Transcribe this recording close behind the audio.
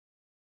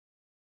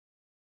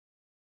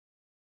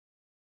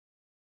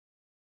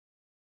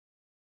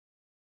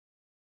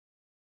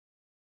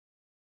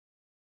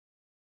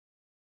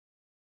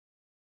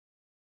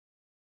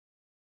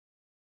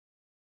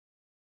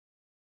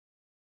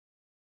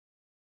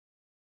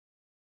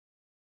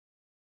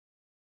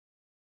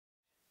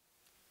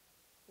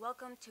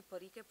Welcome to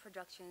Borike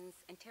Productions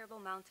and Terrible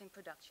Mountain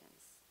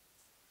Productions.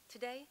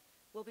 Today,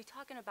 we'll be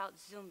talking about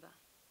Zumba.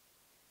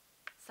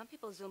 Some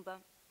people Zumba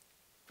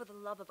for the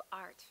love of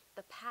art,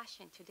 the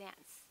passion to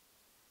dance.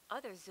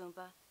 Others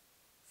Zumba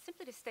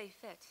simply to stay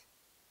fit.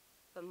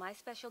 But my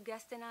special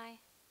guest and I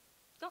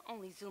don't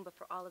only Zumba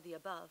for all of the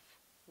above.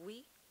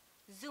 We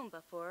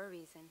Zumba for a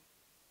reason.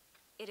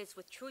 It is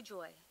with true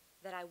joy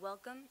that I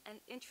welcome and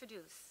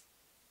introduce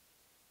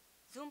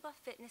Zumba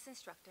fitness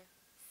instructor,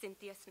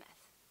 Cynthia Smith.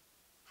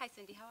 Hi,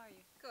 Cindy, how are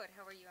you? Good.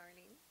 How are you,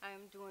 Arlyn?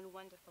 I'm doing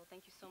wonderful.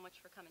 Thank you so much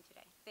for coming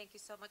today. Thank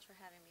you so much for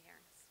having me here.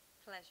 It's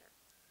a pleasure.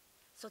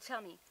 So tell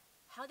me,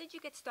 how did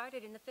you get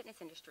started in the fitness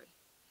industry?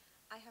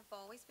 I have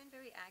always been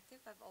very active.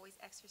 I've always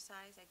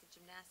exercised. I did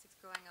gymnastics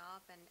growing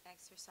up and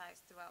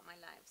exercised throughout my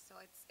life. So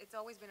it's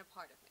always been a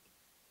part of me.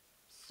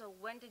 So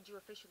when did you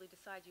officially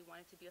decide you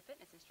wanted to be a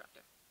fitness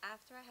instructor?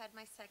 After I had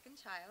my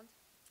second child,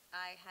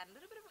 I had a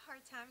little bit of a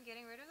hard time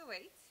getting rid of the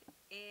weight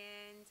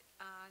and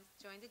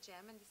joined the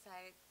gym and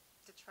decided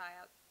to try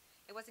out.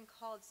 It wasn't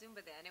called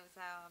Zumba then. It was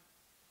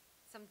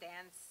some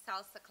dance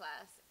salsa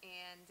class,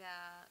 and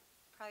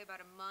probably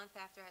about a month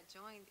after I had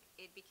joined,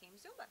 it became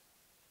Zumba,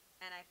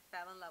 and I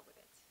fell in love with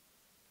it.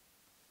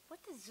 What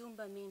does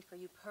Zumba mean for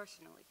you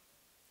personally?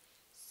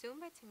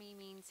 Zumba to me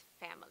means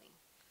family.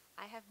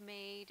 I have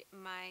made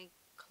my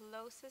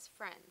closest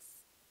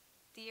friends,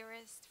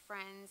 dearest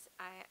friends,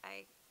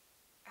 I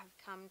have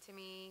come to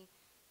me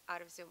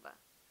out of Zumba.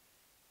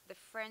 The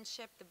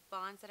friendship, the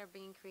bonds that are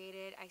being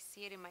created, I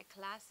see it in my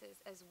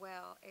classes as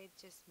well. It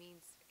just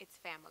means it's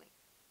family.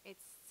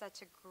 It's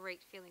such a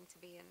great feeling to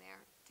be in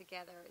there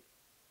together,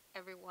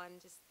 everyone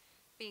just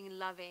being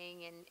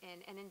loving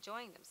and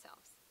enjoying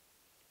themselves.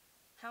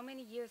 How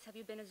many years have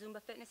you been a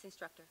Zumba fitness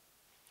instructor?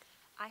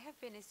 I have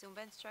been a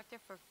Zumba instructor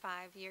for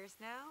 5 years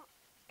now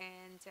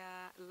and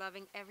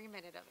loving every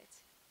minute of it.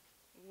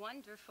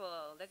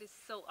 Wonderful. That is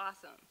so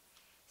awesome.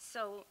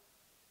 So,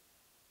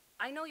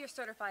 I know you're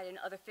certified in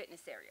other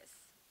fitness areas.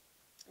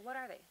 What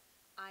are they?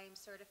 I am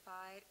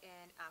certified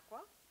in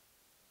Aqua.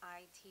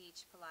 I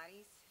teach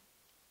Pilates,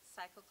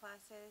 cycle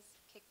classes,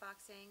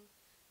 kickboxing.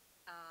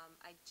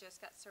 I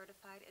just got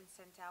certified in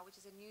Centao, which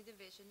is a new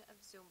division of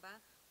Zumba,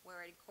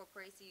 where it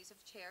incorporates the use of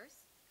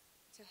chairs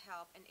to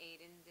help and aid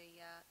in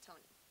the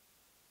toning.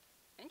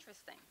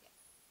 Interesting.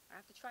 Yes.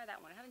 I have to try that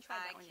one. I haven't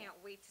tried that one yet. I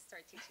can't wait to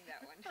start teaching that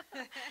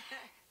one.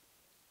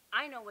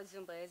 I know what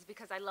Zumba is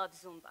because I love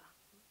Zumba.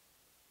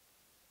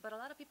 But a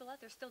lot of people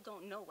out there still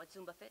don't know what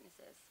Zumba fitness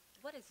is.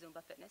 What is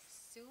Zumba fitness?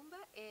 Zumba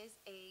is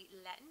a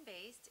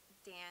Latin-based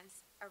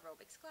dance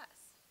aerobics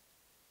class.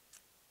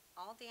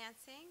 All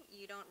dancing,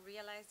 you don't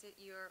realize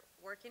that you're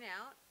working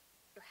out,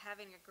 you're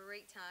having a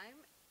great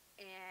time,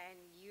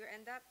 and you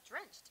end up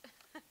drenched.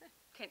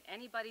 Can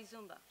anybody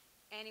Zumba?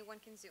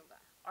 Anyone can Zumba.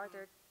 Are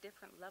there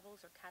different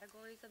levels or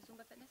categories of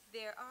Zumba fitness?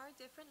 There are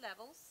different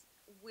levels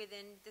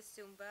within the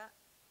Zumba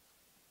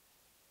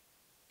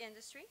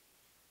industry.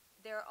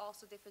 There are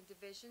also different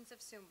divisions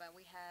of Zumba.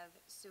 We have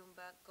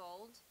Zumba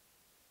Gold,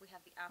 we have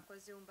the Aqua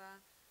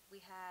Zumba,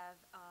 we have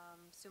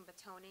Zumba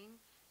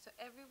Toning. So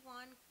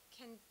everyone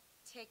can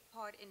take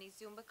part in a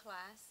Zumba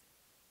class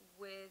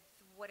with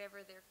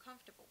whatever they're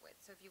comfortable with.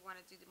 So if you want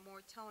to do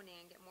more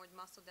toning and get more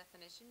muscle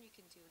definition, you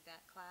can do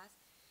that class.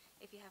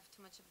 If you have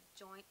too much of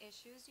joint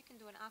issues, you can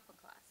do an Aqua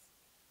class.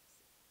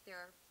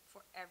 They're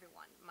for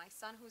everyone. My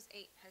son, who's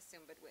 8, has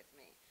Zumba'd with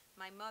me.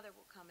 My mother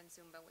will come and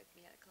Zumba with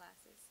me at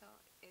classes, so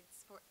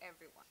it's for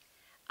everyone.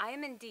 I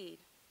am indeed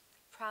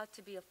proud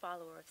to be a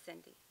follower of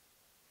Cindy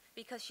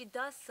because she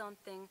does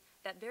something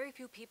that very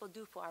few people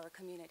do for our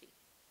community.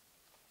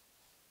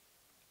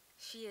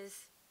 She is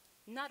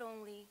not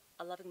only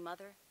a loving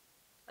mother,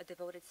 a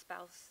devoted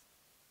spouse,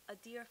 a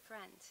dear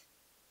friend,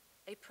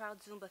 a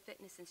proud Zumba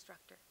fitness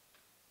instructor,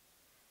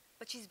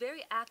 but she's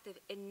very active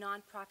in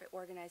nonprofit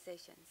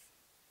organizations.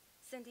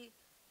 Cindy,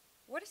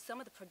 what are some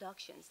of the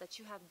productions that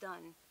you have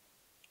done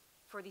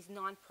for these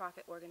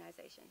nonprofit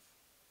organizations?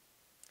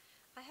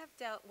 I have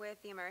dealt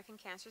with the American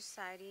Cancer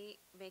Society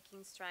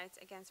making strides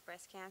against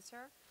breast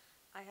cancer.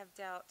 I have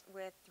dealt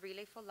with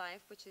Reilly for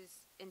Life, which is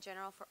in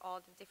general for all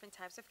the different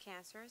types of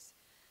cancers,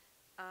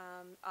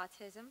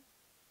 autism.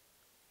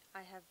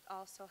 I have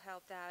also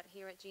helped out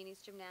here at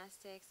Jeannie's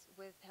Gymnastics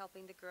with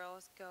helping the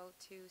girls go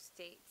to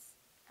states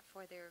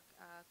for their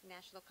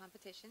national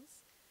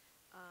competitions.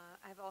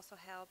 I've also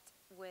helped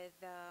with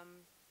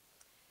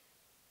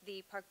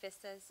the Park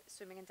Vistas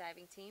swimming and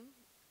diving team,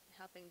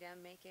 helping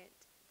them make it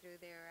through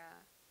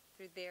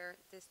their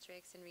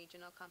districts and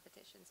regional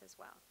competitions as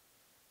well.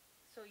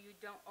 So you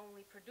don't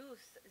only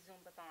produce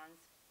Zumba-thons,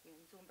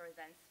 Zumba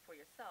events for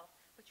yourself,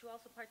 but you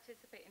also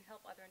participate and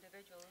help other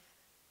individuals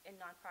in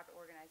nonprofit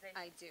organizations.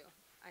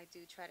 I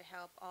do try to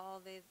help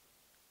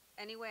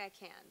any way I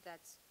can.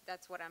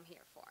 That's what I'm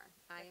here for.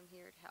 I am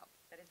here to help.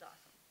 That is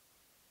awesome.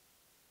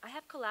 I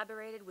have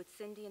collaborated with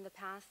Cindy in the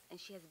past, and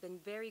she has been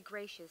very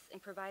gracious in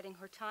providing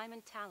her time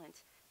and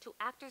talent to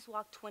Actors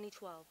Walk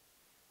 2012,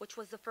 which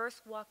was the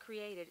first walk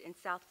created in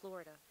South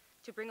Florida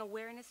to bring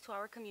awareness to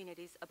our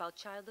communities about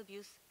child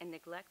abuse and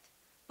neglect,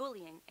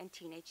 bullying, and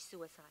teenage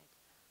suicide.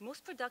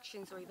 Most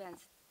productions or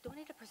events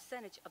donate a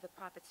percentage of the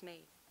profits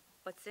made,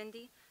 but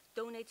Cindy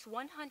donates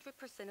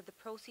 100% of the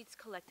proceeds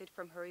collected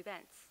from her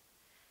events.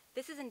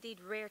 This is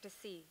indeed rare to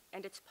see,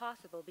 and it's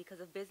possible because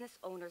of business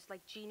owners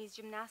like Jeannie's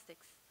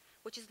Gymnastics,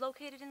 which is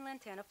located in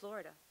Lantana,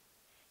 Florida.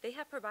 They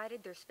have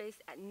provided their space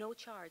at no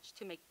charge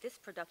to make this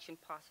production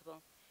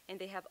possible, and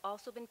they have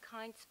also been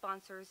kind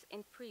sponsors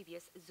in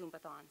previous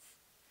Zumbathons.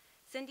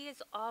 Cindy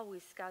is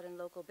always scouting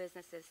local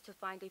businesses to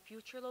find a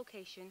future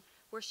location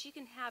where she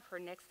can have her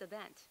next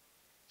event.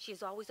 She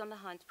is always on the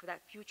hunt for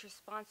that future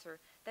sponsor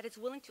that is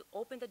willing to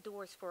open the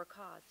doors for a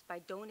cause by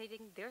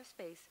donating their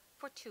space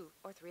for 2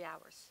 or 3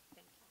 hours.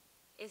 Thank you.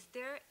 Is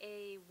there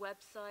a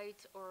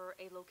website or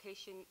a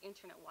location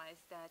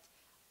internet-wise that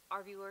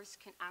our viewers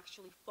can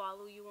actually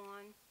follow you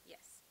on?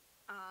 Yes.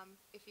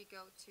 If you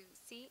go to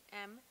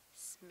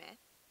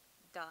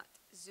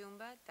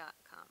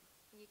cmsmith.zumba.com,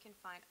 you can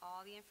find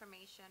all the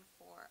information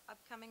for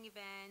upcoming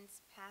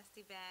events, past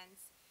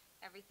events.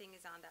 Everything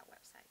is on that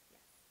website.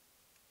 Yes.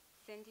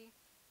 Cindy,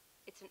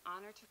 it's an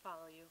honor to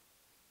follow you.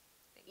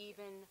 Thank you.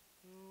 Even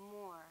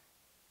more,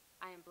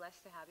 I am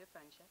blessed to have your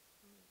friendship.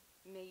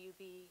 May you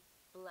be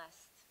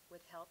blessed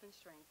with health and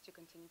strength to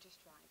continue to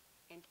strive.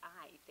 And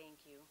I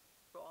thank you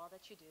for all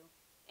that you do,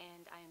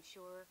 and I am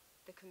sure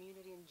the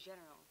community in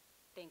general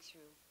thanks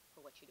you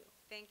for what you do.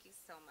 Thank you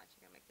so much.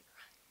 You're going to make me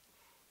cry.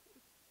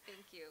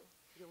 Thank you.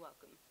 You're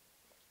welcome.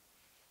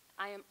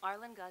 I am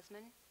Arlyn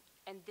Guzman,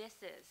 and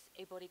this is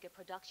a Borike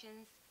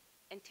Productions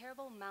and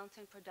Terrible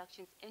Mountain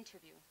Productions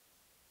interview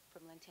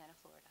from Lantana,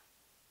 Florida.